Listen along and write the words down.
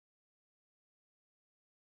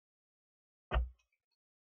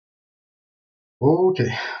Okay,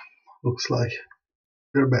 looks like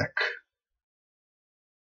we're back.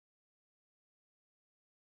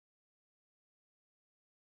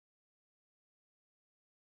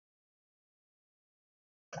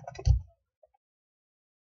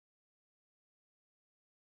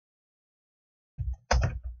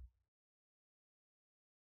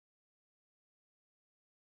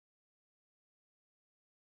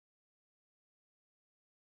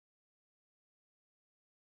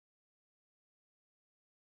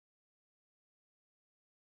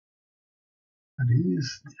 What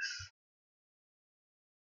is this?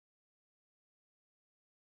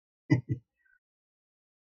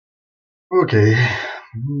 Okay.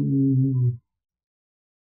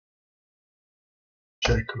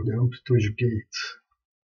 Check the amplitude gate.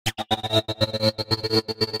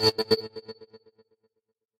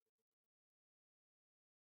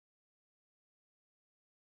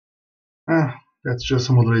 That's just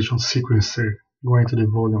a modulation sequencer going to the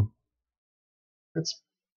volume. That's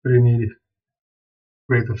pretty neat.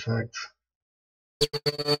 Great effect. You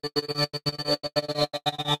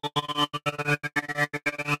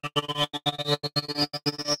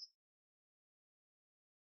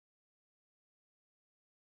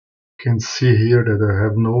can see here that I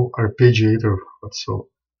have no arpeggiator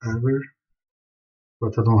whatsoever,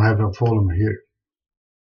 but I don't have a volume here.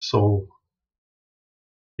 So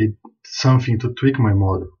it's something to tweak my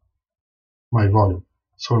volume.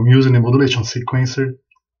 So I'm using a modulation sequencer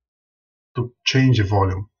to change the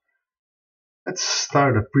volume. Let's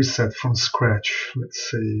start a preset from scratch. Let's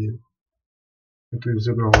say I'm going to use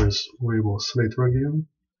the Growler's wave oscillator again.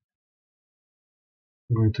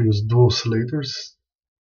 I'm going to use dual oscillators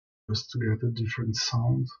just to get a different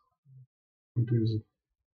sound. I'm going to use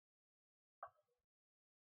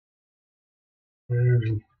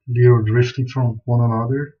little drifting from one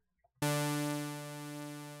another.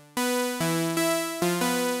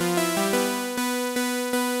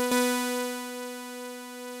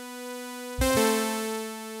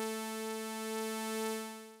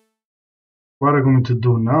 What I'm going to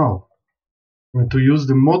do now, I'm going to use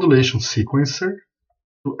the modulation sequencer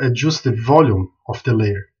to adjust the volume of the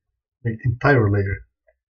layer, the entire layer.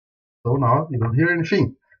 So now you don't hear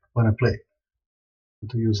anything when I play. I'm going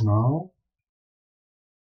to use now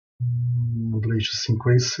modulation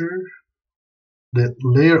sequencer, the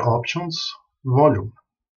layer options, volume.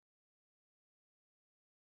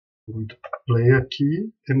 I'm going to play a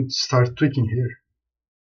key and start tweaking here.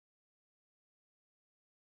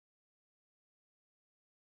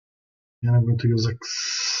 And I'm going to use a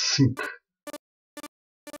sync.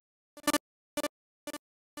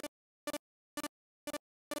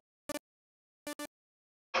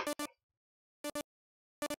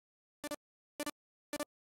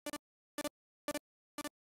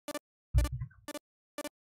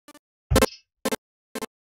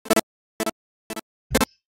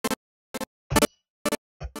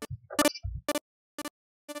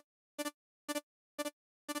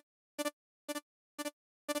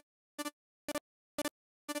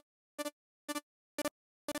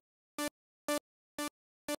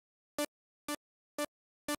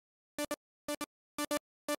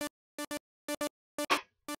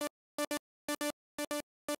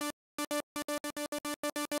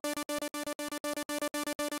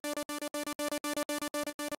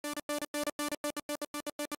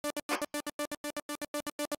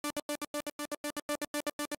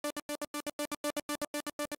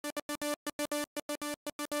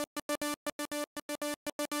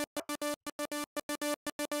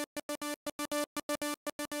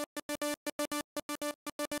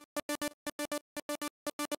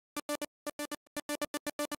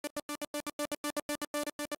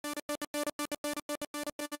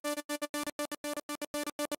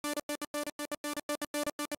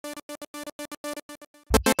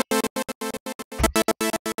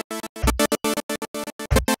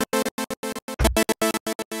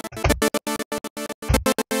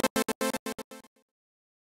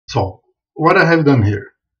 So what I have done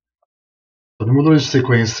here, so the modulation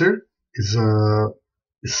sequencer is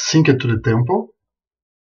synced to the tempo,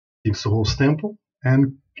 syncs the host tempo,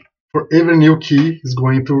 and for every new key is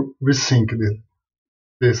going to resync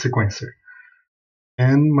the sequencer.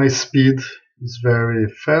 And my speed is very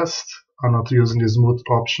fast. I'm not using the smooth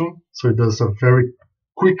option, so it does a very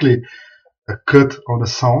quickly cut on the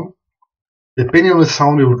sound. Depending on the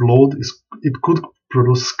sound you would load, it could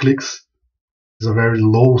produce clicks. It's a very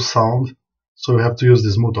low sound, so you have to use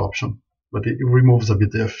the smooth option, but it removes a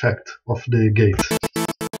bit the effect of the gate.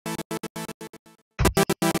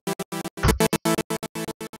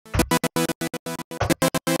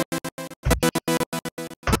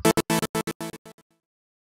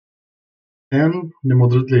 and the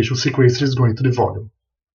modulation sequencer is going to the volume.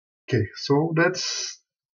 Okay, so that's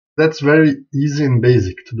very easy and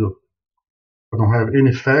basic to do. I don't have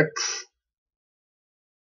any effects.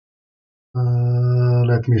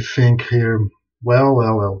 Let me think here. Well,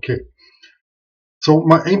 okay. So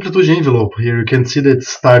my amplitude envelope here, you can see that it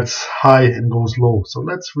starts high and goes low. So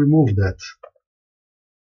let's remove that.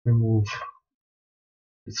 Remove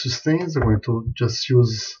the sustains. I'm going to just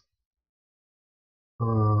use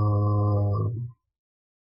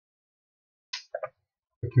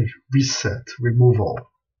let me reset, remove all.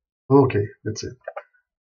 Okay, that's it.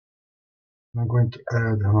 I'm going to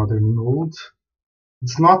add another node.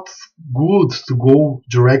 It's not good to go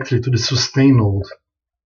directly to the sustain node.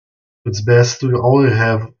 It's best to only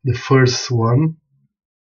have the first one,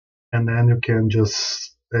 and then you can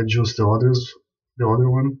just adjust the other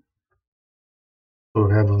one. So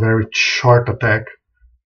you have a very short attack.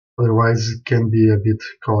 Otherwise, it can be a bit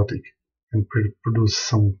chaotic and produce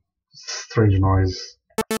some strange noise.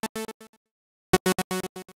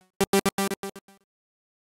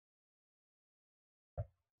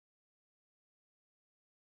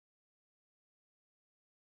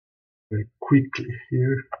 Very quickly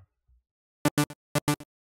here.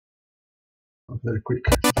 Not very quick.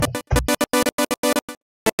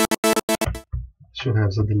 Should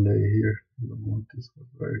have a delay here. I don't want this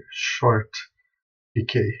very short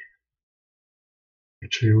decay.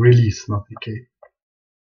 Actually, release, not decay.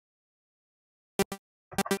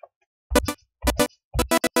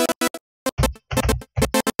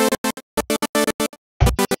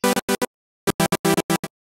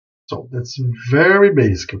 So that's very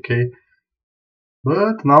basic, okay?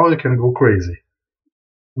 But now I can go crazy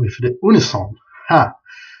with the unison. Ha!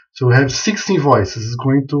 So we have 16 voices. It's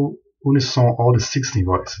going to unison all the 16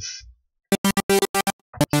 voices.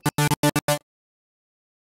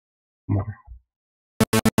 More.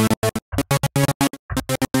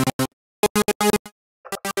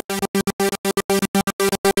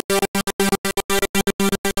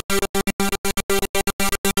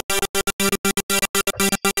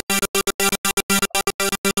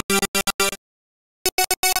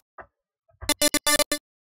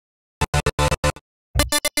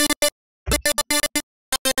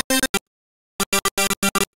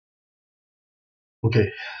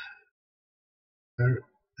 Okay. Where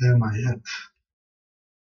am I at?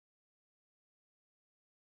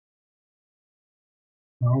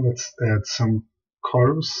 Now let's add some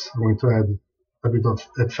curves. I'm going to add a bit of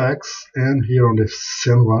effects, and here on the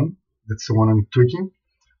Synth one, that's the one I'm tweaking.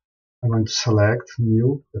 I'm going to select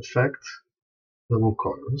new effect, double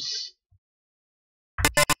curves.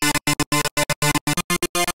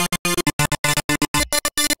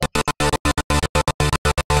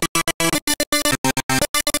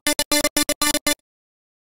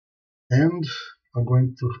 And I'm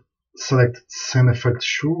going to select Synth effect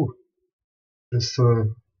shoe, just a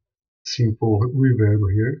simple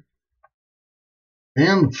reverb here.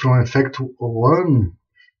 And from effect 1,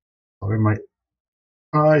 sorry, my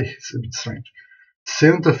eye is a bit strange.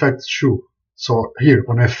 Synth effect shoe. So here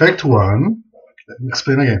on effect 1, let me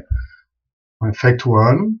explain again. On effect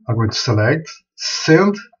 1, I'm going to select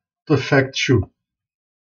send to effect 2. I'm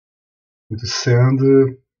going to send,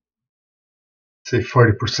 say,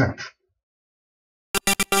 40%.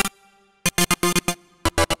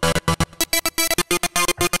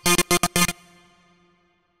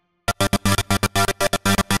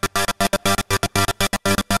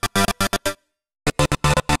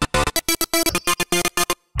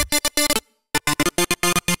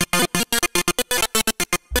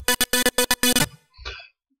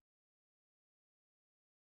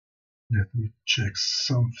 Let me check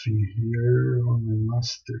something here on my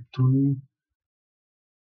master tuning.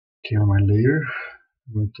 Okay, on my layer,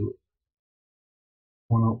 I'm going to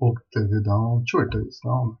 1 octave down, 2 octaves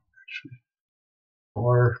down, actually,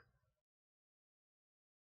 or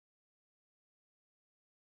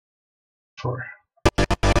 4.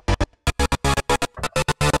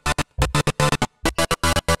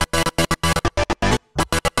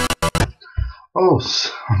 Oh,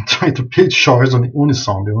 I'm trying to play shorts on the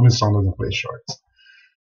unison. The unison doesn't play shorts.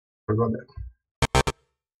 Forgot that.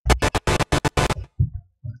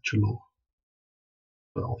 Too low.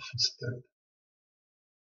 12 instead.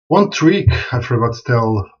 One trick I forgot to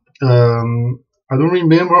tell. I don't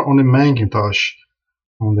remember on the Macintosh,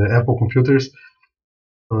 on the Apple computers.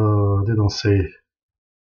 They don't say.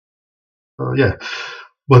 Yeah,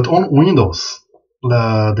 but on Windows,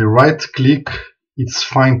 the right click it's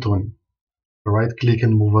fine tuning. The right click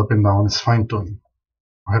and move up and down is fine tuning.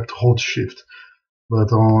 I have to hold shift.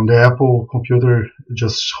 But on the Apple computer,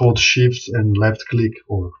 just hold shift and left click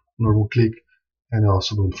or normal click, and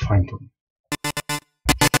also do fine tuning.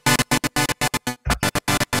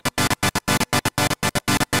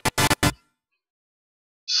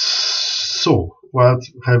 what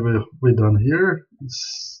have we done here?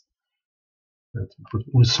 Let's put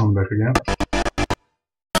Unison back again.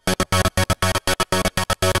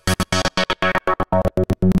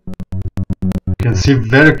 You can see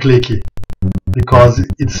very clicky because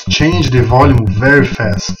it's changed the volume very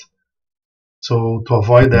fast. So to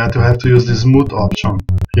avoid that, you have to use the smooth option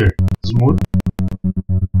here. Smooth.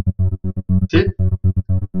 See?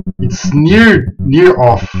 It's near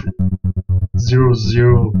off.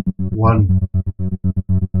 001.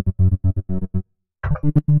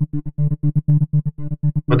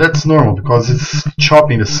 But that's normal because it's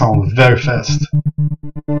chopping the sound very fast.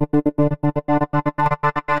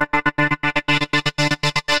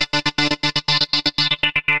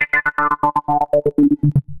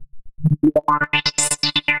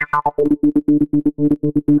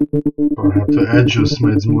 So I have to adjust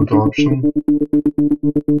my smooth option.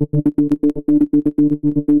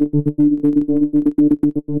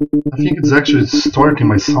 I think it's actually starting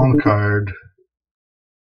my sound card.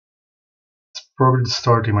 It's probably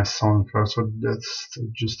starting my sound card, so that's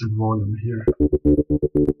just the volume here.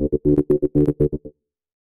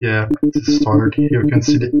 Yeah, it's start here. You can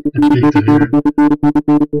see the picture here.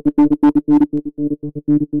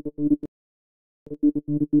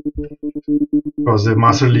 Because the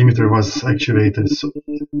master limiter was activated. So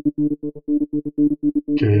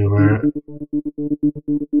okay, where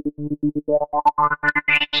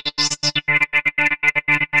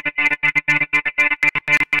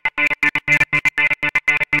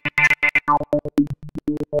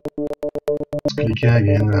clicking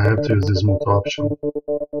again, I have to use the smooth option.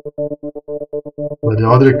 But the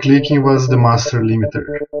other clicking was the master limiter.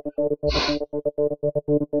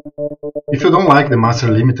 If you don't like the master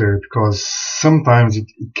limiter, because sometimes it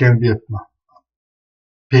can be a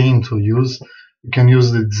pain to use, you can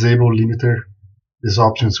use the disable limiter. This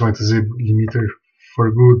option is going to disable limiter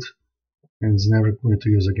for good, and it's never going to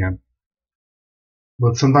use again.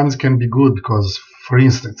 But sometimes it can be good because, for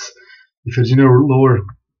instance, if you didn't lower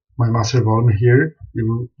my master volume here, it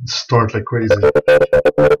will start like crazy.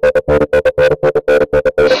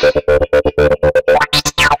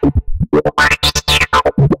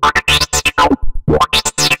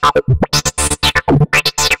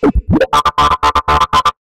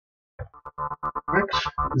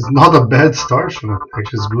 It's not a bad start, actually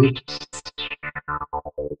it's good.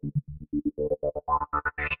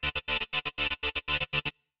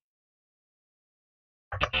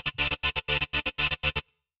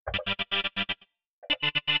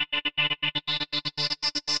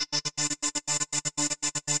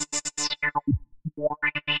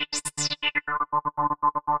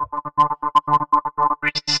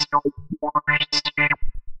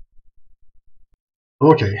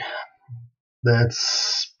 Okay,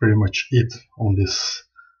 that's pretty much it on this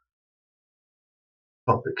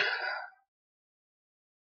topic.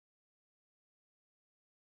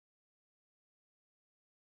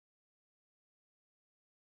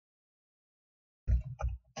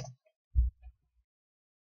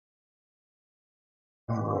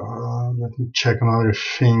 Let me check another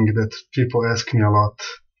thing that people ask me a lot.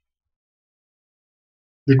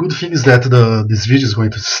 The good thing is that this video is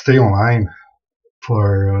going to stay online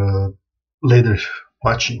for later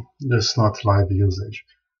watching, just not live usage.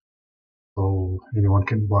 So anyone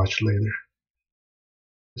can watch later.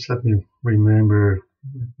 Just let me remember,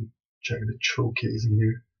 let me check the showcase in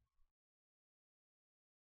here.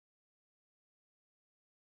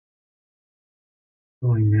 I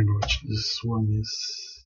don't remember what this one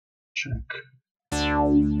is. Check.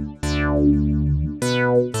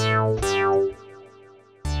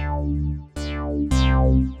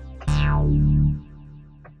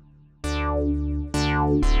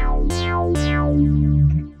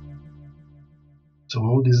 So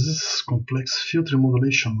this is complex filter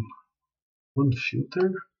modulation. One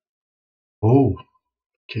filter. Oh,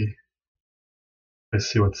 okay. I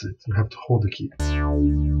see what's it. You have to hold the key.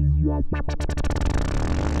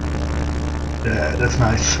 Yeah, that's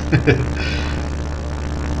nice.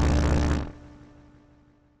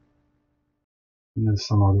 And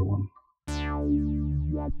there's another one.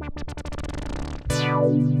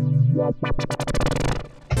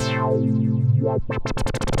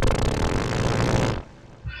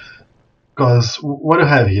 Because what do you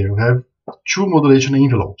have here? You have two modulation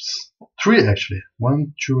envelopes. Three actually.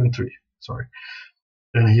 1, 2, and 3. Sorry.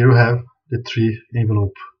 And here you have the 3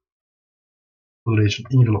 modulation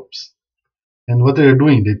envelopes. And what they're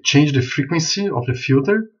doing, they change the frequency of the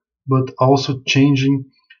filter, but also changing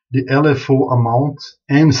the LFO amount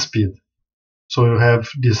and speed. So you have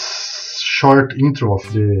this short intro of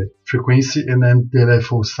the frequency, and then the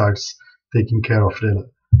LFO starts taking care of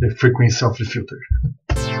the frequency of the filter.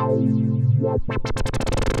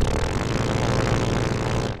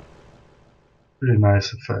 Pretty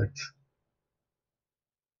nice effect.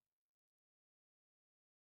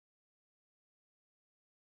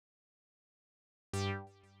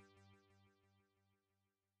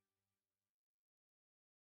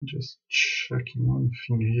 Just checking one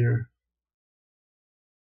thing here.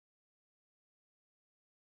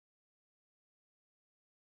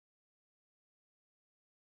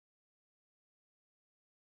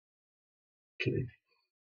 Okay,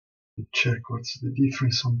 check what's the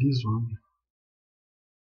difference on this one.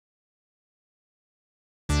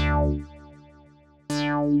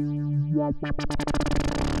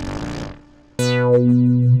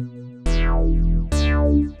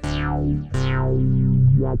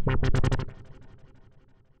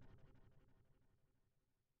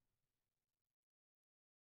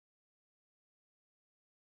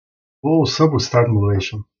 Oh, sample start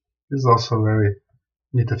modulation. This is also a very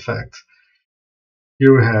neat effect.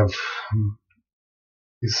 Here we have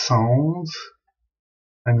the sound.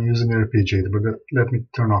 I'm using the arpeggiator, but let me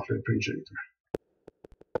turn off the arpeggiator.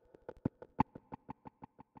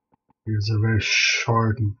 Here's a very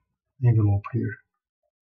short envelope here.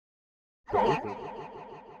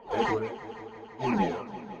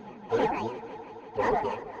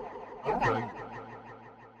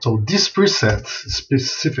 So this preset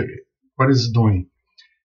specifically, what it's doing?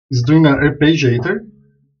 It's doing an arpeggiator.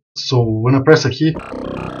 So when I press a key,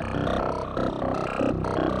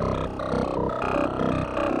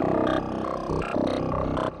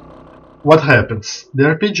 what happens? The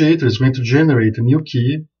arpeggiator is going to generate a new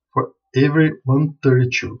key for every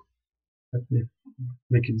 132. Let me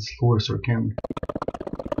make it slower so I can.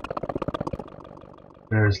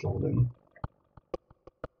 Very slow then.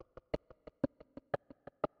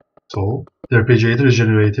 So the arpeggiator is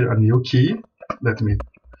generating a new key. Let me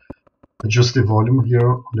adjust the volume here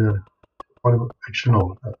on the volume. Actually,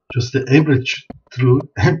 no, just the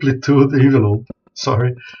amplitude envelope.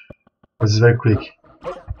 Sorry, this is very quick.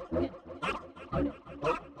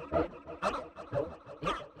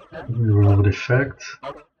 Let me remove the effect.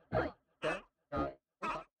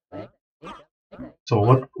 So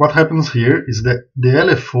what happens here is that the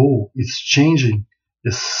LFO is changing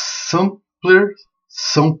the sampler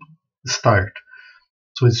sample start.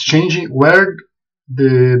 So it's changing where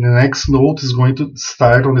the next note is going to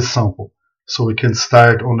start on the sample. So we can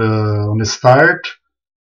start on the start.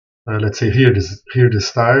 Let's say here the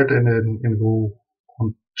start, and then go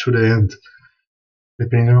on to the end,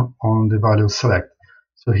 depending on the value select.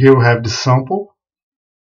 So here we have the sample.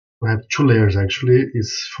 We have two layers actually.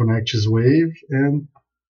 It's phonetics wave and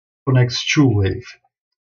phonetics 2 wave.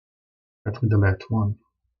 Let me delete one.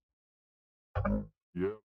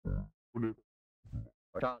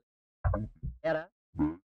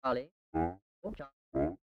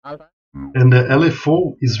 And the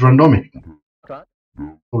LFO is randomic.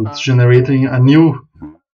 So it's generating a new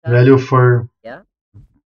value for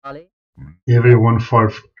every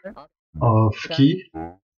 1/4 of key.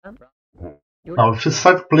 Now if you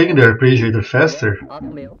start playing the arpeggiator faster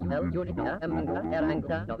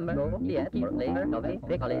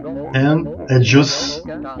and adjust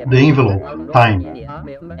the envelope time.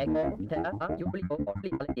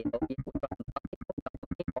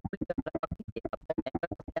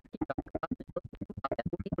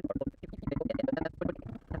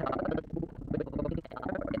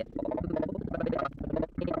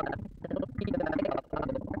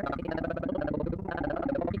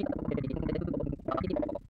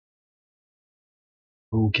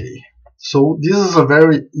 Okay, so this is a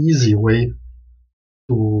very easy way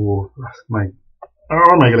to my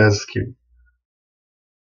glasses here,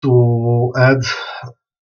 to add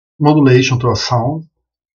modulation to a sound.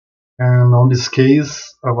 And on this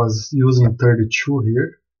case I was using 32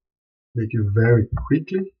 here. Make it very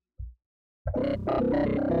quickly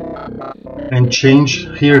and change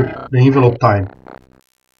here the envelope time.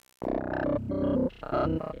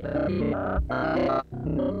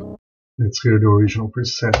 Let's hear the original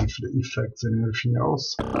preset with the effects and everything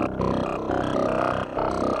else.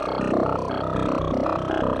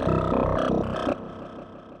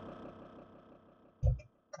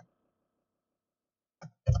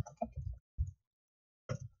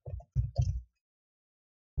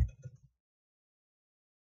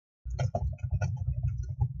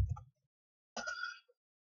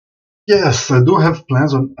 Yes, I do have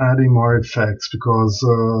plans on adding more effects, because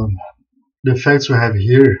the effects we have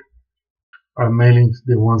here are mainly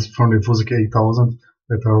the ones from the Wusik 8000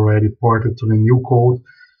 that are already ported to the new code.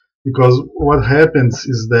 Because what happens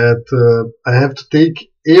is that I have to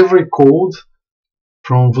take every code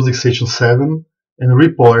from Wusik Station 7 and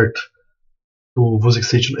report to Wusik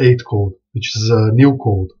Station 8 code, which is a new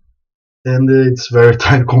code, and it's very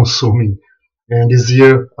time consuming. And this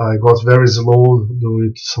year I got very slow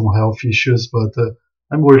due to some health issues, but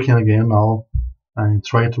I'm working again now. I'm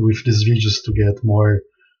trying to with these videos to get more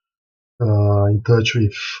in touch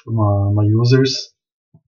with my users,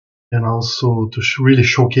 and also to really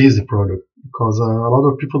showcase the product, because a lot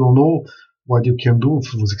of people don't know what you can do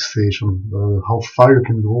with Wusik Station, how far you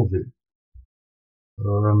can go with it.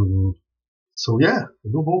 So yeah, I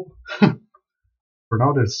do hope. For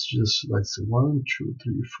now, that's just, let's see, 1, 2,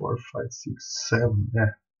 3, 4, 5, 6, 7.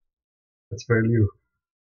 Yeah, that's very new.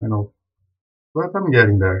 I know, but I'm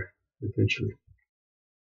getting there eventually.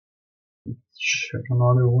 Check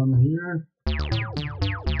another one here.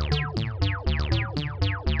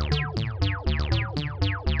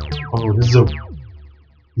 Oh, this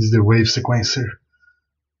is the wave sequencer.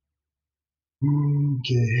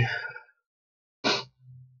 Okay.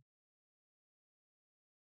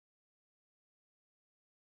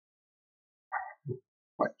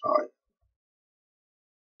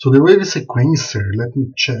 So the wave sequencer, let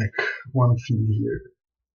me check one thing here.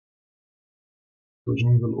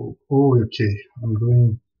 Envelope. Oh, okay. I'm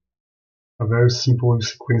doing a very simple wave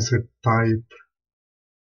sequencer type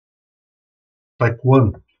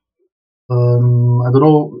 1. I don't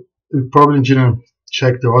know, you probably didn't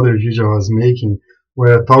check the other video I was making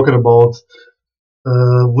where I talked about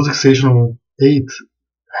Wusik Station 8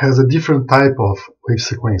 has a different type of wave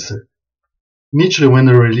sequencer. Initially, when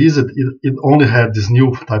I released it only had this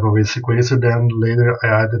new type of wave sequencer. Then later I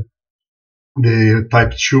added the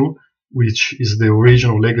type 2, which is the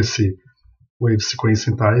original legacy wave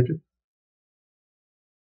sequencing type.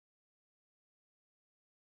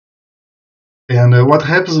 And what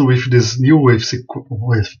happens with this new wave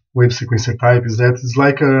sequencer type is that it's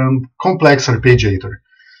like a complex arpeggiator,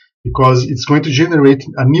 because it's going to generate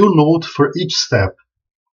a new note for each step.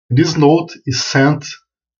 And this note is sent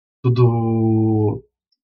to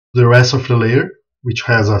the rest of the layer, which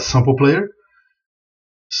has a sample player.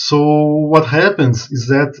 So what happens is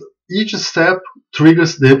that each step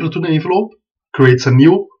triggers the amplitude envelope, creates a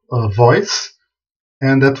new voice,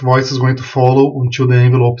 and that voice is going to follow until the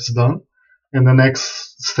envelope is done. And the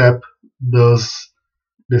next step does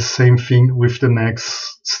the same thing with the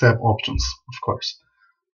next step options, of course.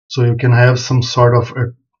 So you can have some sort of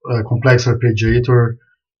complex arpeggiator,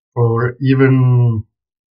 or even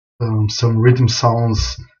some rhythm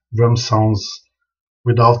sounds, drum sounds,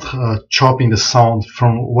 without chopping the sound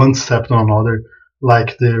from one step to another,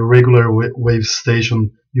 like the regular wave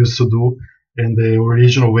station used to do, and the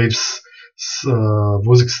original waves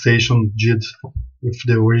Wusik Station did with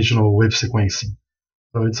the original wave sequencing.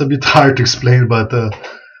 So it's a bit hard to explain, but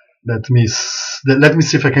let me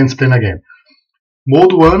see if I can explain again.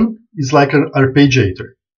 Mode 1 is like an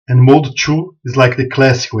arpeggiator, and mode 2 is like the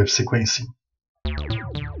classic wave sequencing.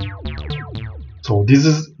 So this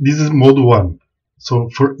is mode 1. So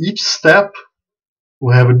for each step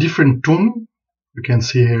we have a different tune. You can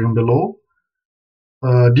see here and below.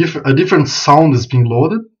 A different sound is being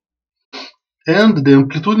loaded, and the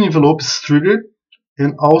amplitude envelope is triggered,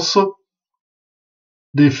 and also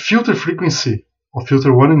the filter frequency of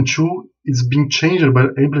filter 1 and 2 is being changed by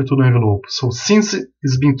amplitude envelope. So since it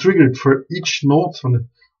is being triggered for each note on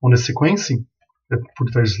the sequencing, let's put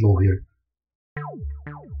it very slow here.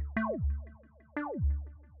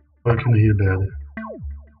 I can hear better.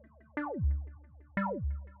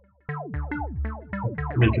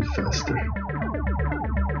 Make it faster.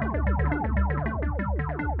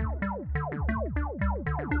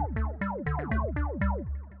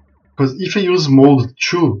 Because if I use mode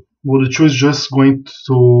 2 is just going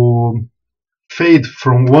to fade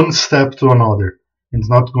from one step to another. It's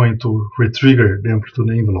not going to re-trigger the amplitude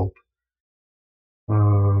envelope.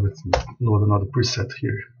 Let's load another preset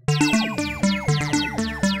here.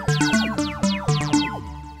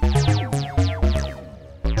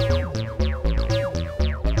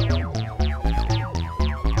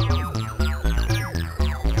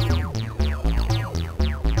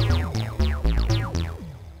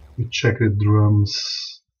 Check the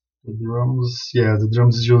drums. Yeah, the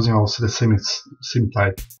drums is using also the same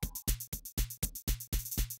type.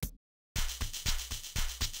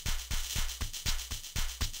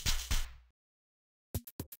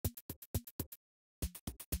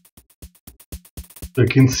 So you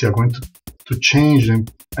can see I'm going to change the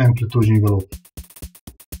amplitude envelope.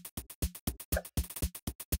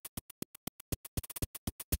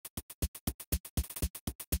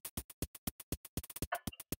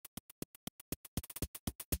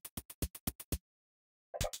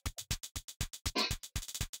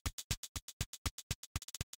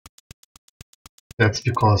 That's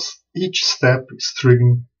because each step is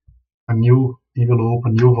triggering a new envelope,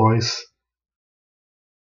 a new voice.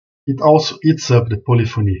 It also eats up the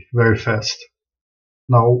polyphony very fast.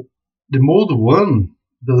 Now, the mode 1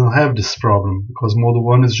 doesn't have this problem because mode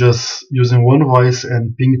 1 is just using one voice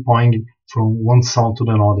and ping-ponging from one sound to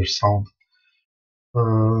another sound.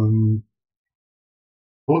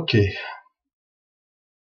 Okay.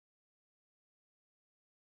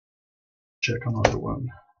 Check another one.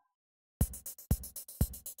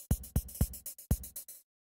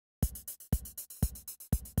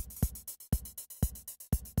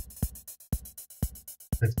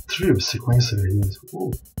 I have 3 sequencer here.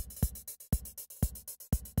 Oh.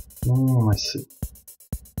 I see.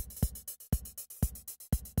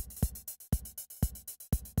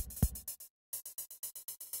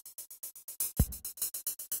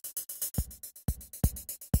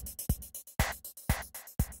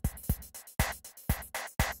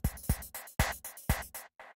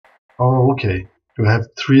 Oh, okay. You have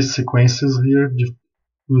 3 sequences here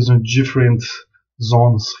using different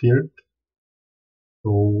zones here.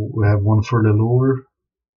 So we have one for the lower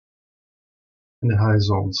and the high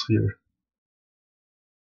zones here.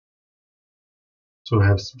 So we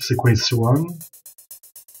have sequence 1,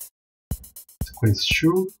 sequence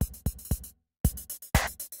 2,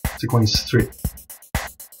 sequence 3.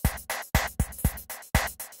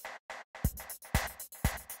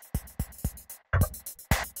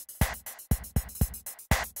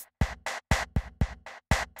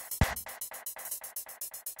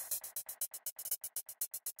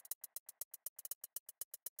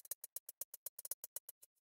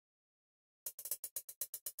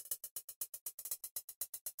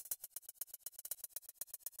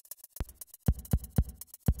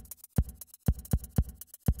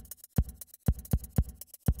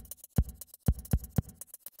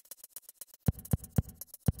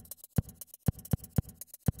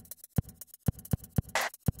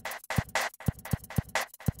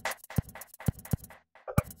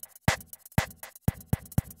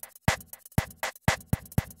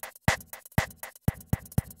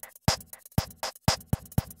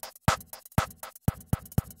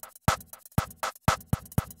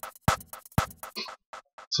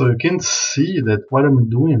 So you can see that what I'm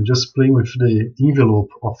doing, I'm just playing with the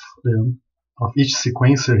envelope of each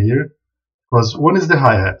sequencer here, because one is the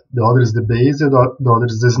hi-hat, the other is the bass, and the other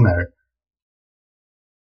is the snare.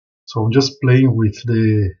 So I'm just playing with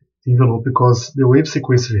the envelope because the wave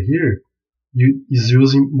sequencer here is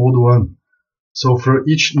using mode 1. So for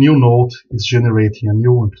each new note, it's generating a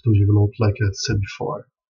new amplitude envelope, like I said before.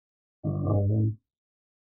 Well,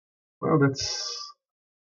 that's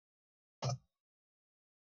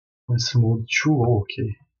mode 2. Oh,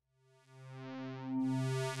 okay.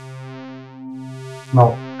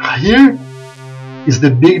 Now, here is the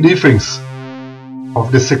big difference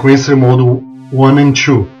of the sequencer mode 1 and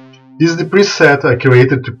 2. This is the preset I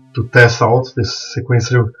created to test out the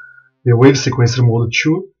wave sequencer mode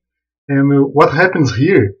 2. And what happens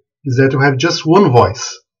here is that you have just one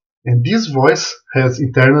voice. And this voice has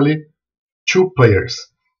internally 2 players.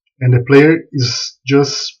 And the player is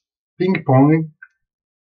just ping-ponging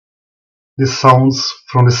the sounds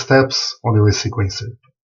from the steps on the wave sequencer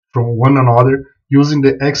from one another using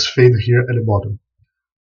the X fade here at the bottom.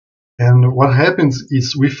 And what happens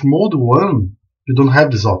is with mode 1, you don't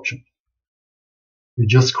have this option. You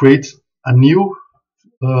just create a new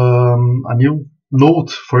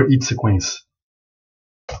note for each sequence.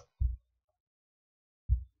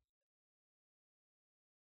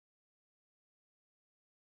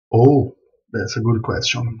 Oh, that's a good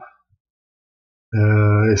question.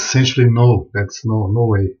 Essentially, no. That's no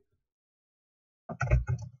way.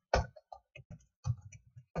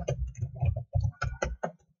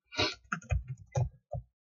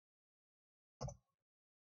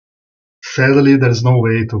 Sadly, there's no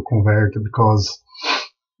way to convert because,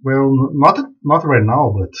 well, not right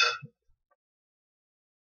now, but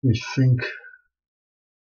we think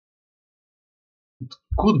it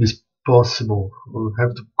could be possible. We'll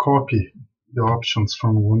have to copy the options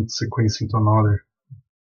from one sequence into another.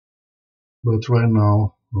 But right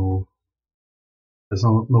now, no. There's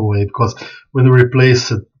no way, because when we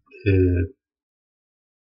replace it,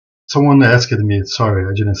 someone asked me, sorry,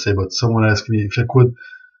 I didn't say, but someone asked me if I could,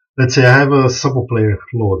 let's say I have a sample player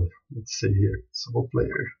load, let's say here, sample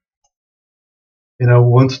player, and I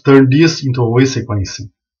want to turn this into a wave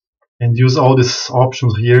sequencing and use all these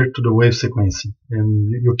options here to the wave sequencing, and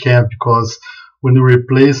you can't, because when you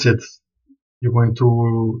replace it, you're going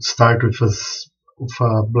to start with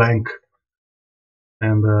a blank,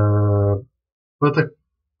 and but I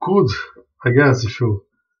could, I guess, if you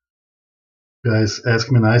Guys,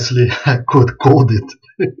 ask me nicely. I could code it.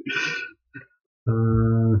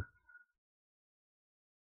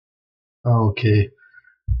 Okay.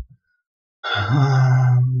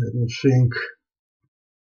 Let me think.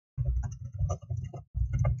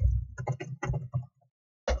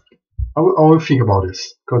 I will think about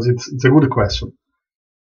this because it's a good question.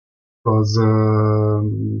 Because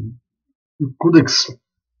you could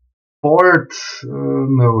export.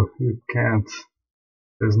 No, you can't.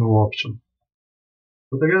 There's no option.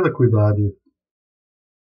 But I got a quick idea.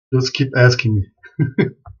 Just keep asking me.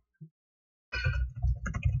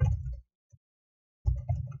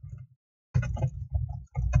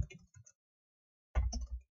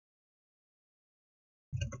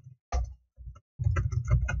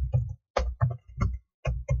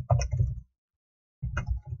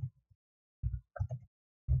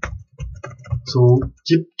 So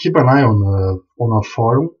keep an eye on our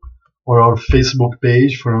forum or our Facebook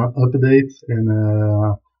page for an update. And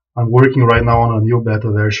I'm working right now on a new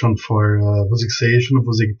beta version for Wusik Station,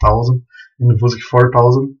 Wusik 1000, and Wusik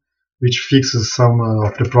 4000, which fixes some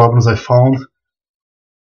of the problems I found.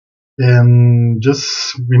 And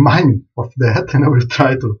just remind me of that, and I will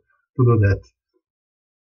try to do that.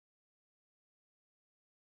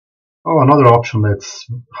 Oh, another option that's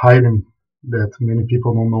hiding that many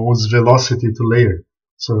people don't know is velocity to layer.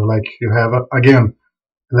 So like you have again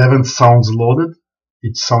 11 sounds loaded,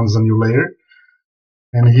 each sound is a new layer,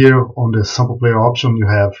 and here on the sample player option you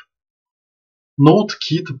have note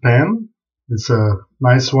key to pan. It's a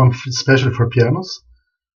nice one, especially for pianos,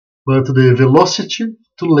 but the velocity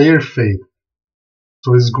to layer fade.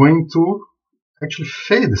 So it's going to actually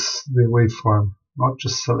fade the waveform, not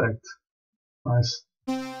just select. Nice.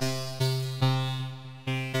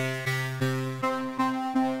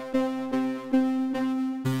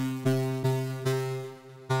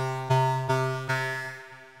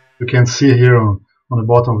 You can see here on the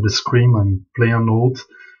bottom of the screen I'm playing a note.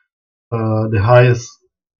 The highest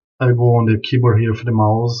I go on the keyboard here for the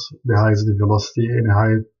mouse, the higher is the velocity and the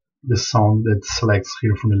higher the sound that selects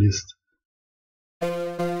here from the list.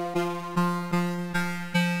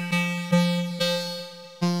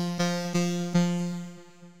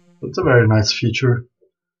 It's a very nice feature.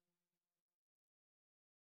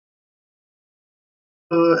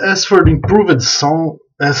 As for the improved sound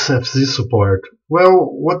SFZ support, well,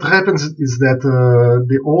 what happens is that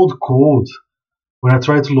the old code, when I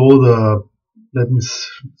try to load, let me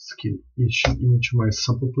skip into my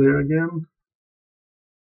sample player again.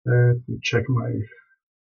 Let me check my.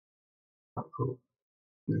 Oh,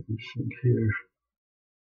 let me think here.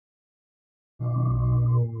 I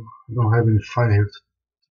don't have any file here to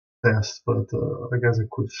test, but I guess I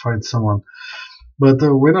could find someone. But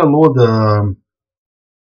when I load,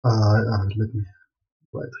 let me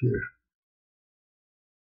write here.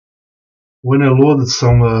 When I loaded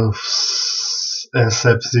some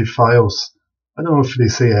SFZ files, I don't know if they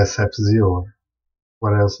say SFZ or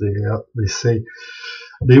what else they say,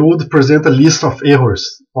 they would present a list of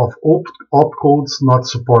errors of opcodes not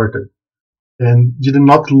supported and did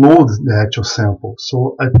not load the actual sample.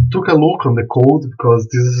 So I took a look on the code because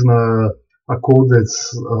this is a code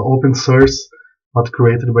that's open source, not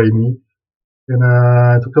created by me. And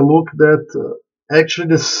I took a look that actually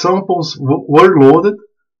the samples were loaded,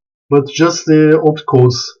 but just the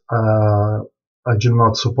opcodes I did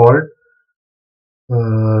not support.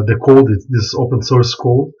 The code, this open source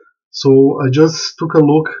code. So I just took a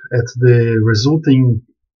look at the resulting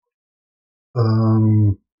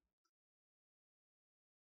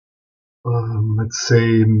let's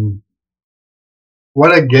say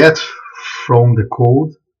what I get from the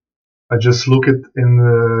code. I just look at and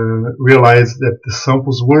realize that the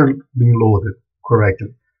samples were being loaded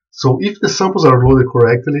correctly. So if the samples are loaded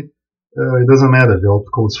correctly, it doesn't matter the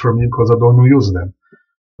opcodes for me because I don't use them.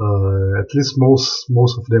 At least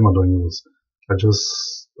most of them I don't use.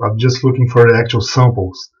 I'm just looking for the actual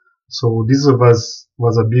samples. So this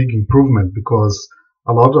was a big improvement because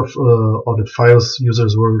a lot of the files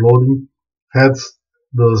users were loading had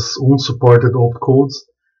those unsupported opcodes,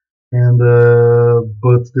 and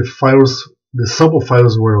but the sample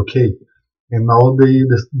files were okay, and now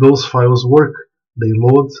those files work. They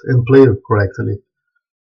load and play correctly.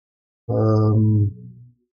 Um,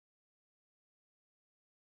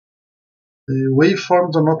 The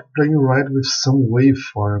waveforms are not playing right with some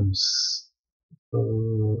waveforms.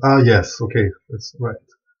 Yes, okay, that's right.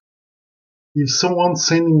 If someone's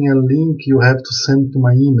sending me a link, you have to send to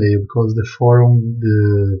my email because the forum,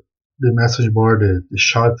 the message board, the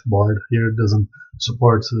chat board here doesn't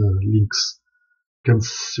support links.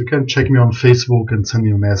 You can check me on Facebook and send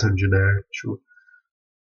me a message there too.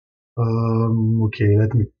 Okay,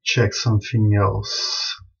 let me check something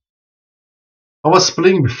else. I was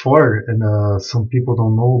playing before, and some people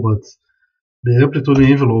don't know, but the amplitude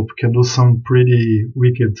envelope can do some pretty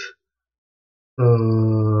wicked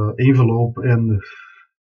envelope and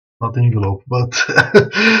not envelope, but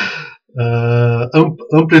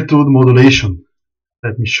amplitude modulation.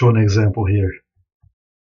 Let me show an example here.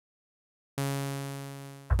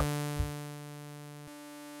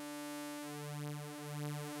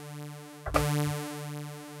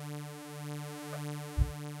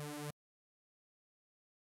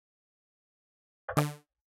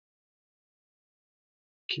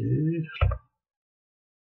 Okay,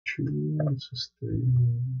 2,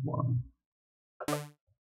 sustain 1.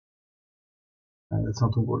 And that's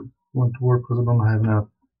not going to work because I don't have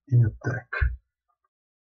any attack.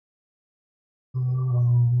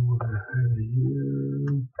 What I have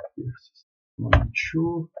here, here's 1,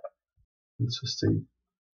 2, and sustain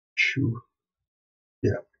 2.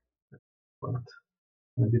 Yeah, but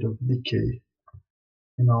a bit of decay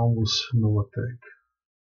and almost no attack.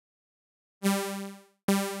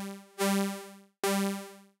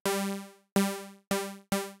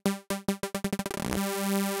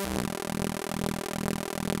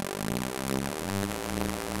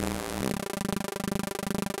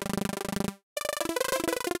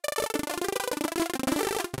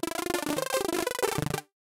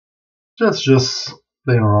 Just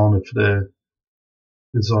playing around with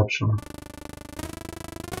this option.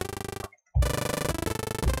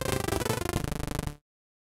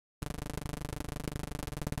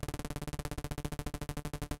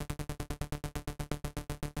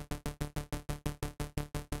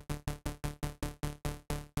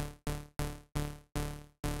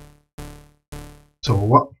 So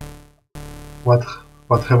what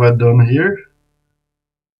have I done here?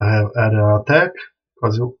 I have added an attack,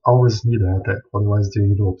 because you always need an attack, otherwise the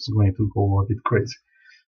envelope is going to go a bit crazy.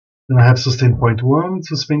 Then I have sustain point 1,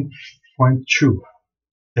 sustain point 2.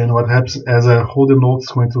 And what happens as I hold the note,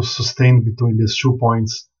 it's going to sustain between these 2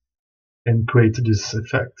 points and create this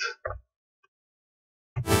effect.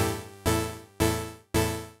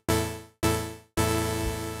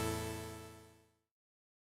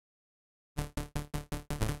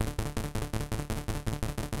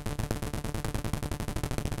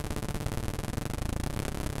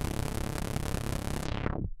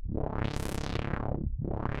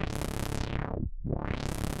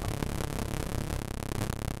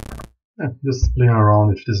 Yeah, just playing around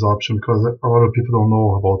with this option because a lot of people don't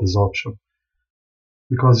know about this option.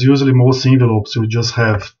 Because usually most envelopes you just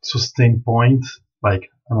have sustain point,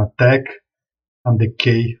 like an attack and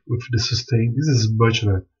decay with the sustain. This is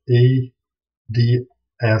Butcher ADSR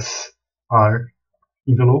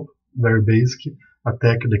envelope, very basic.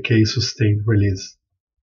 Attack, decay, sustain, release.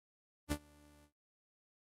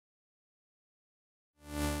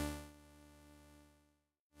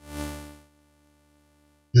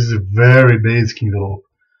 This is a very basic envelope.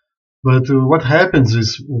 But what happens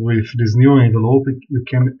is with this new envelope, you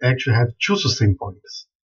can actually have 2 sustain points.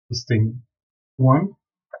 Sustain 1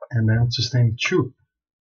 and then sustain 2.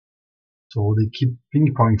 So they keep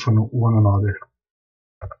ping pong from one another.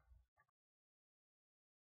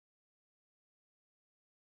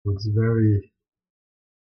 So it's very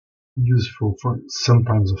useful for some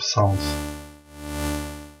types of sounds.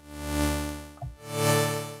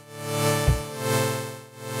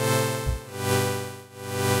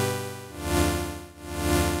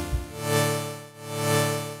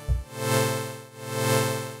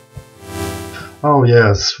 Oh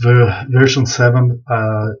yes, version 7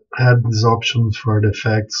 had this option for the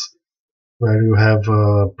effects where you have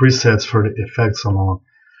presets for the effects alone.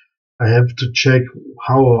 I have to check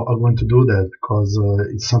how I'm going to do that because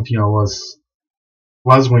it's something I was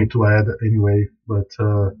going to add anyway, but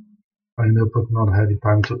I ended up not having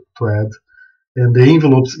time to add. And the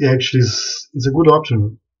envelopes actually is a good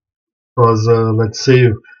option because let's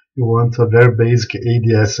say you want a very basic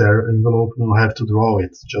ADSR envelope, you don't have to draw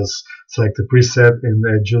it. Just select the preset and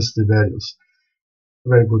adjust the values.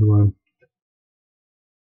 Very good one.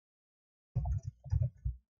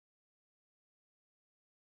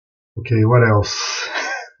 Okay, what else?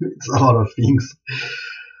 It's a lot of things.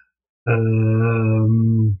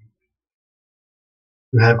 You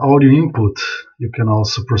have audio input. You can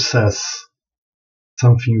also process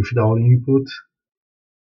something with the audio input.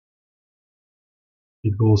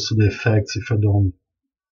 It goes to the effects if I'm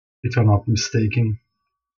not mistaken.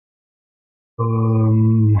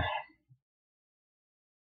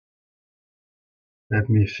 Let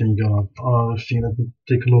me think on another thing. Let me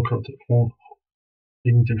take a look at the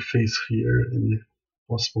interface here and the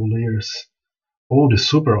possible layers. Oh, the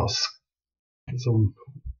super OS. It's a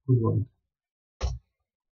good one.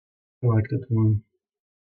 I like that one.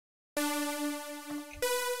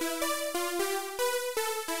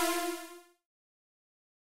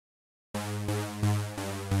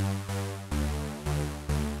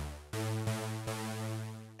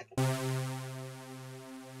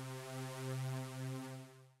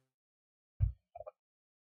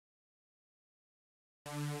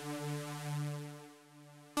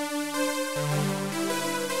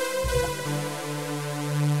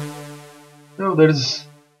 Well, there's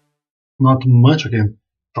not much I can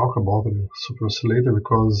talk about the Super Oscillator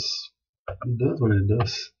because it does what it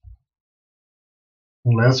does.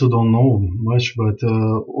 Unless you don't know much, but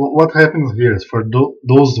what happens here is for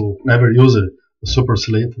those who never use it, the Super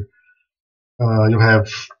Oscillator, you have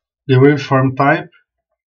the waveform type.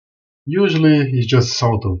 Usually it's just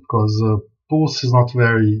sawtooth because pulse is not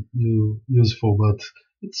very useful, but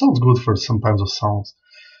it sounds good for some types of sounds.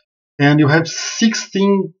 And you have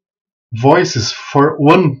 16 voices for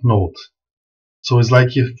one note. So it's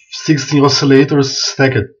like if 16 oscillators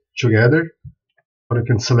stacked together, or you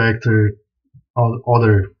can select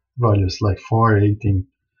other values like 4, 18.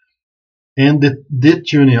 And the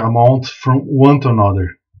detuning amount from one to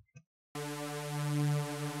another.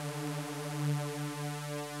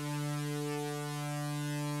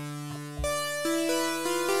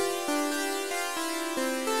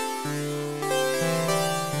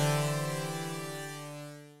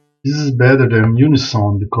 This is better than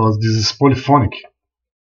unison because this is polyphonic.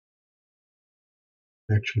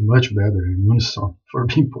 Actually, much better than unison for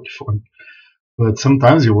being polyphonic. But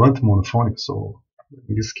sometimes you want monophonic, so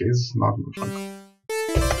in this case, it's not monophonic.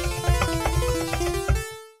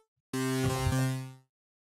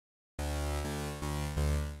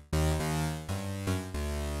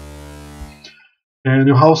 And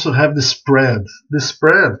you also have the spread. The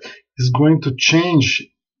spread is going to change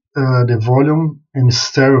the volume and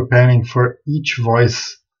stereo panning for each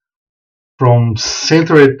voice from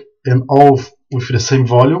centered and all with the same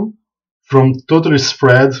volume, from totally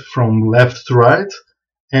spread from left to right,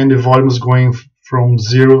 and the volume is going from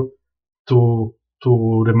 0 to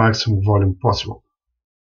the maximum volume possible.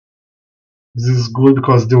 This is good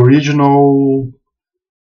because the original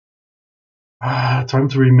trying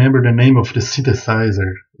to remember the name of the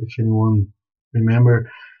synthesizer. If anyone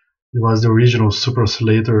remember, it was the original Super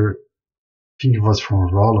Oscillator. I think it was from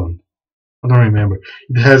Roland. I don't remember.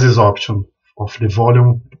 It has this option of the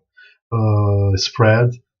volume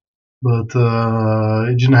spread, but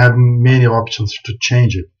it didn't have many options to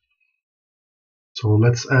change it. So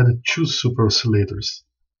let's add 2 super oscillators.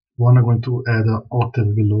 One I'm going to add an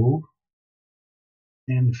octave below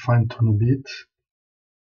and fine tune a bit.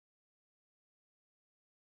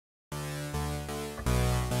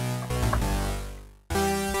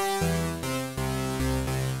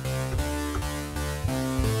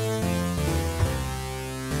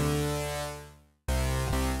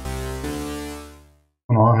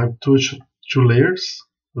 Now I have two layers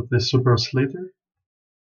of the super oscillator.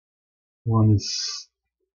 One is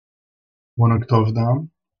 1 octave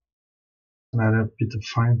down, and add a bit of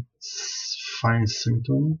fine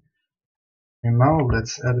semi-tuning. And now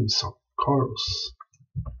let's add some chorus.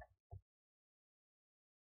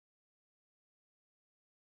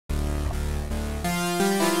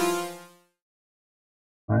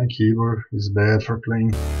 My keyboard is bad for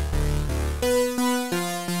playing.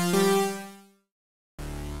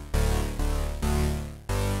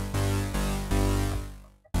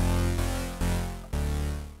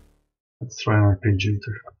 Let's try an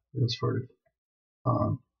arpeggiator. Just for it.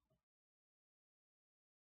 I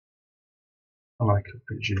like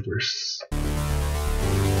arpeggiators.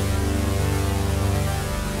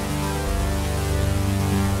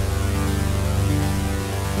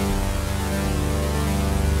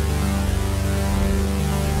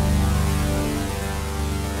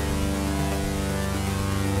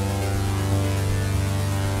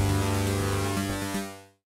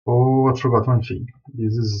 Oh, I forgot one thing.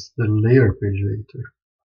 This is the layer arpeggiator.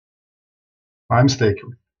 My mistake.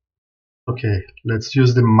 Okay, let's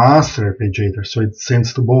use the master arpeggiator so it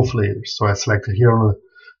sends to both layers. So I select here on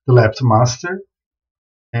the left master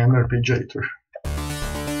and arpeggiator.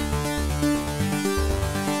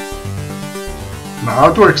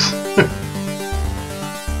 Now it works.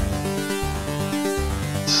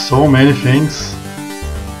 So many things.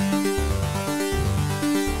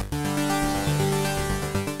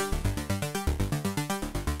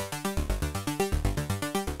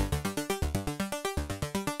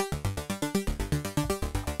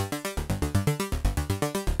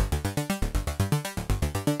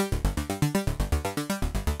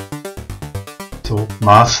 So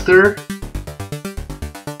master,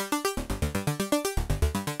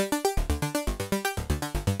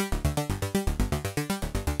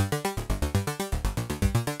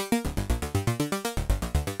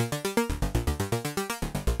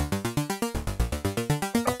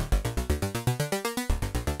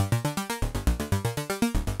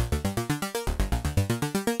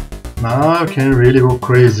 Now I can really go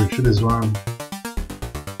crazy for this one.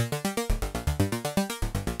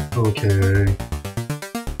 Okay.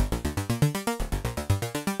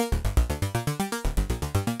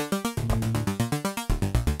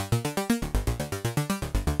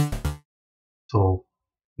 So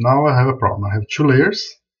now I have a problem. I have two layers.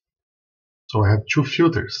 So I have two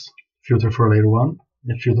filters. Filter for layer 1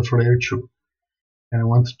 and filter for layer 2. And I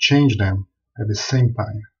want to change them at the same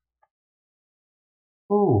time.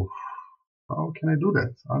 Oh, how can I do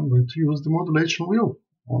that? I'm going to use the modulation wheel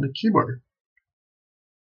on the keyboard.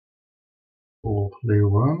 So layer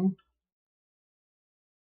 1,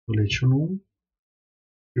 modulation 1,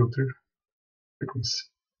 filter frequency.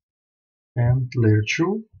 And layer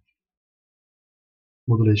 2,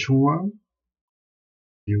 modulation 1,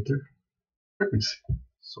 filter frequency.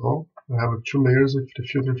 So I have two layers with the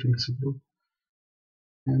filter frequency blue.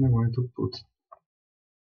 And I'm going to put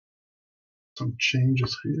some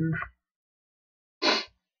changes here.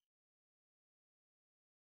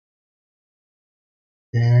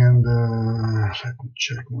 And let me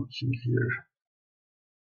check one thing here.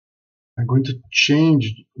 I'm going to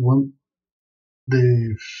change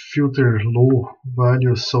the filter low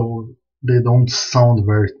value so they don't sound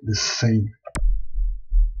very the same.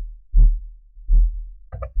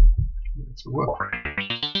 Let's go up.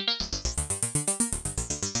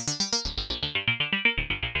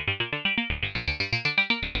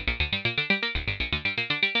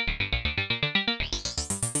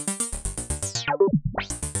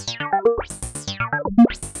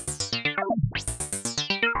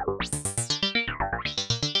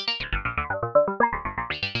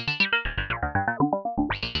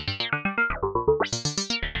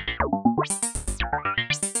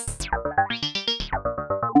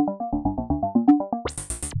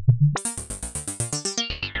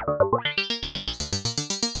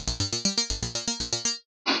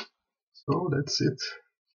 So that's it.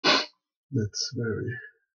 That's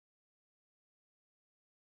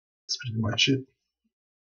pretty much it.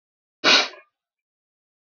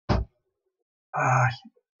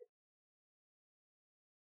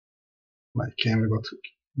 My camera got a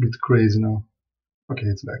bit crazy now. Okay,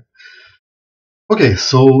 it's back. Okay,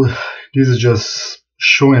 so this is just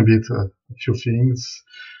showing a bit a few things.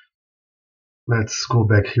 Let's go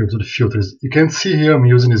back here to the filters. You can see here I'm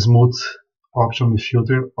using the smooth option on the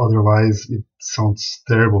filter, otherwise it sounds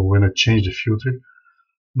terrible when I change the filter.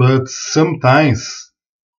 But sometimes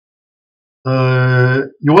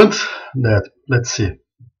you want that. Let's see.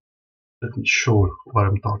 Let me show what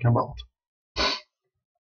I'm talking about.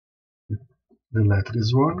 Delete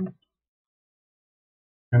this one.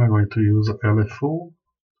 And I'm going to use LFO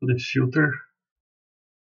to the filter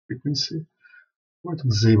frequency. I'm going to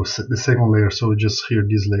disable the second layer, so we just hear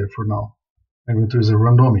this layer for now. I'm going to use a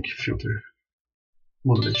randomic filter.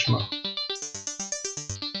 Modulation now.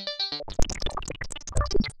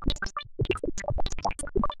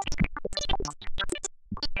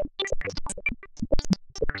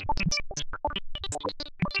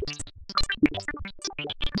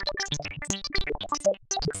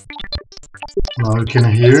 Now you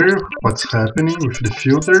can hear what's happening with the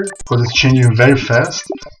filter, because it's changing very fast,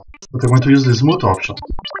 but I'm going to use the smooth option.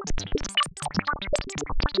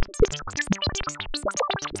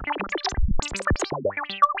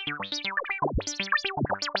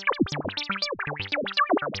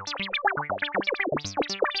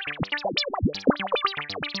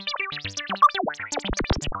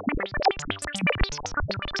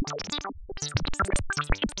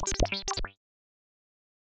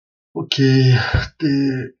 Okay,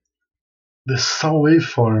 the saw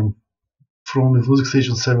waveform from the Wusik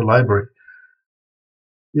Station 7 library.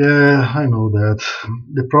 Yeah, I know that.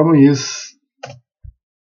 The problem is,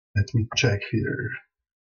 let me check here.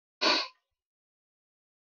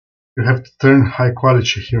 You have to turn high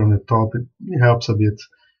quality here on the top. It helps a bit.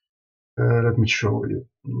 Let me show you.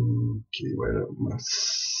 Okay, where are my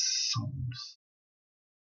sounds?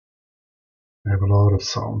 I have a lot of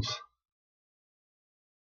sounds.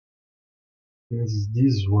 Yes,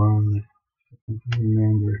 this one. I don't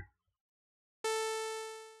remember.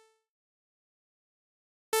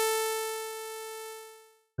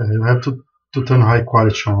 You have to turn high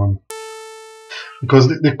quality on, because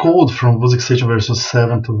the code from Wusik Station version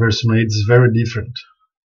 7 to version 8 is very different.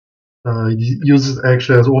 It uses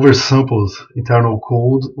actually as oversamples internal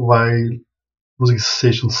code, while Wusik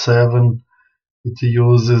Station 7 it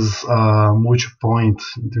uses multi-point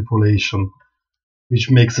interpolation, which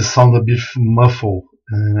makes the sound a bit muffled,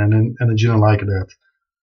 and I didn't like that.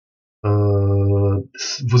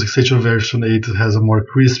 Wusik Station version 8 has a more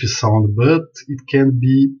crispy sound, but it can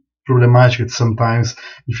be problematic sometimes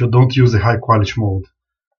if you don't use the high quality mode.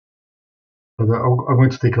 But I'm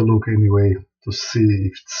going to take a look anyway to see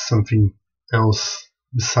if it's something else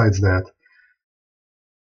besides that.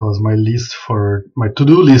 Because my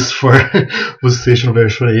to-do list for Wusik Station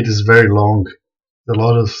version 8 is very long. A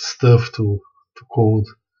lot of stuff to code.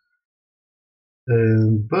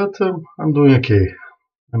 But I'm doing okay.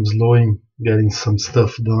 I'm slowing, getting some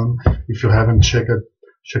stuff done. If you haven't check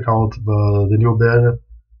out the new beta,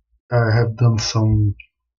 I have done some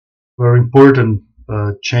very important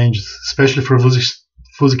changes, especially for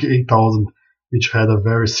Wusik 8000, which had a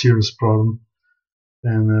very serious problem.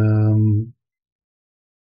 And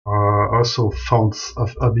also found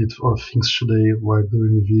a bit of things today while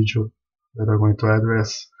doing the video that I'm going to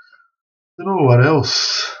address. I don't know what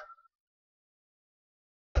else.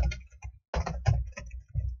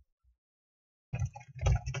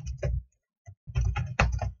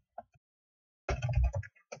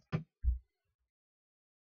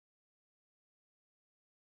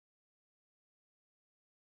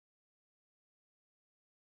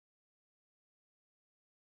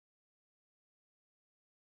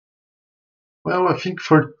 Well, I think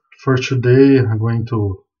for today I'm going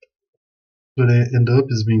to end up.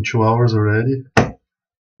 It's been 2 hours already.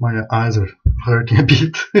 My eyes are hurting a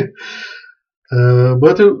bit.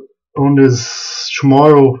 But on this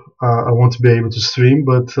tomorrow, I won't be able to stream.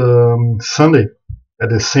 But Sunday,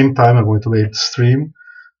 at the same time, I'm going to be able to stream.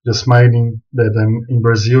 Just minding that I'm in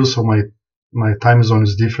Brazil, so my time zone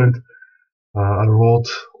is different. I wrote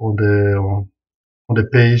on the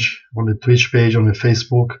page, on the Twitch page, on the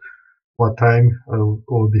Facebook, what time I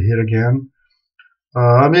will be here again.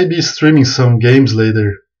 I may be streaming some games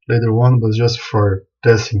later on, but just for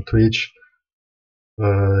testing Twitch,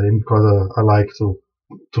 and because I like to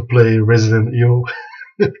play Resident Evil.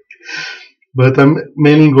 But I'm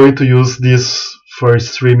mainly going to use this for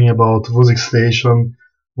streaming about Wusik Station,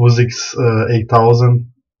 Wusik's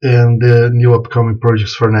 8000, and the new upcoming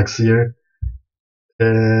projects for next year.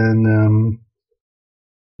 And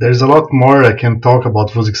there's a lot more I can talk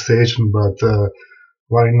about Wusik Station, but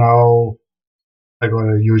right now I got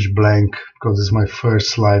a huge blank because it's my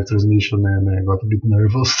first live transmission and I got a bit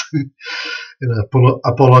nervous. And I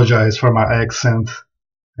apologize for my accent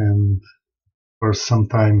and for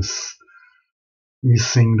sometimes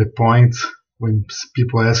missing the point when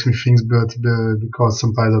people ask me things, but because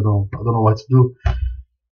sometimes I don't know what to do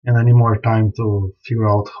and I need more time to figure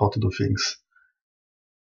out how to do things.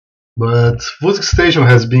 But Wusik Station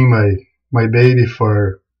has been my baby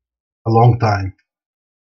for a long time.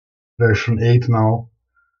 Version 8 now.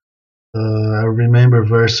 I remember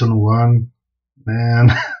version 1.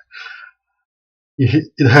 Man,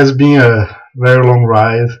 it has been a very long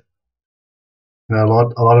ride. A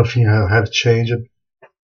lot of things have changed.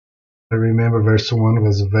 I remember version 1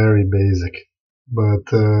 was very basic. But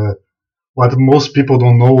what most people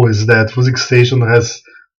don't know is that Wusik Station has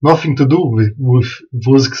nothing to do with Wave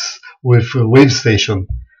Station.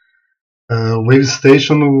 Wave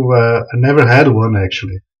Station, I never had one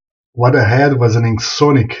actually. What I had was an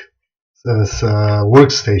Ensoniq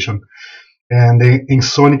workstation, and the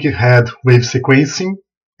Ensoniq had wave sequencing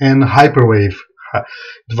and hyperwave.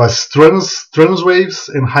 It was trans waves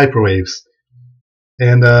and hyperwaves,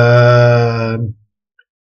 and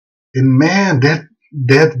man, that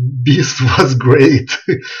beast was great.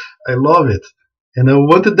 I love it, and I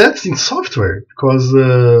wanted that in software because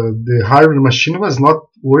the hardware machine was not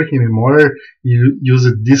working anymore. You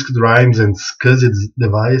used disk drives and SCSI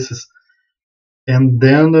devices, and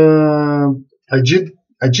then I did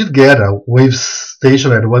get a wave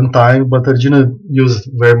station at one time, but I didn't use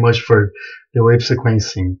it very much for the wave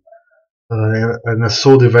sequencing, and I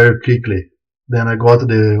sold it very quickly. Then I got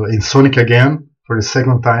the Ensoniq again for the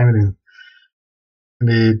second time, and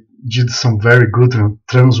it did some very good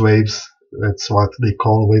trans waves. That's what they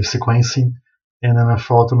call wave sequencing, and then I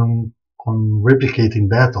thought on replicating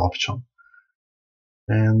that option,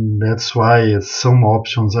 and that's why some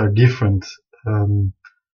options are different. I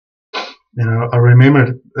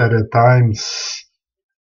remember at the times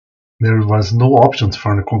there was no options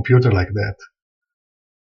for a computer like that.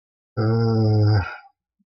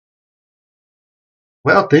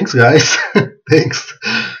 Well, thanks, guys. thanks,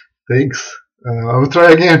 thanks. I will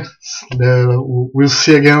try again. We'll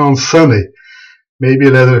see again on Sunday.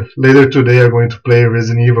 Maybe later today I'm going to play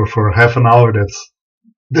Resident Evil for half an hour. That's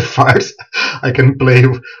the farce I can play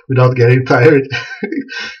without getting tired.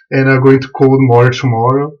 And I'm going to code more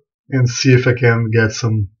tomorrow and see if I can get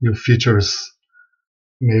some new features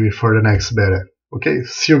maybe for the next beta. Okay,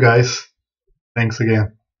 see you guys. Thanks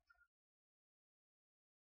again.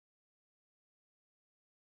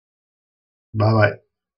 Bye bye.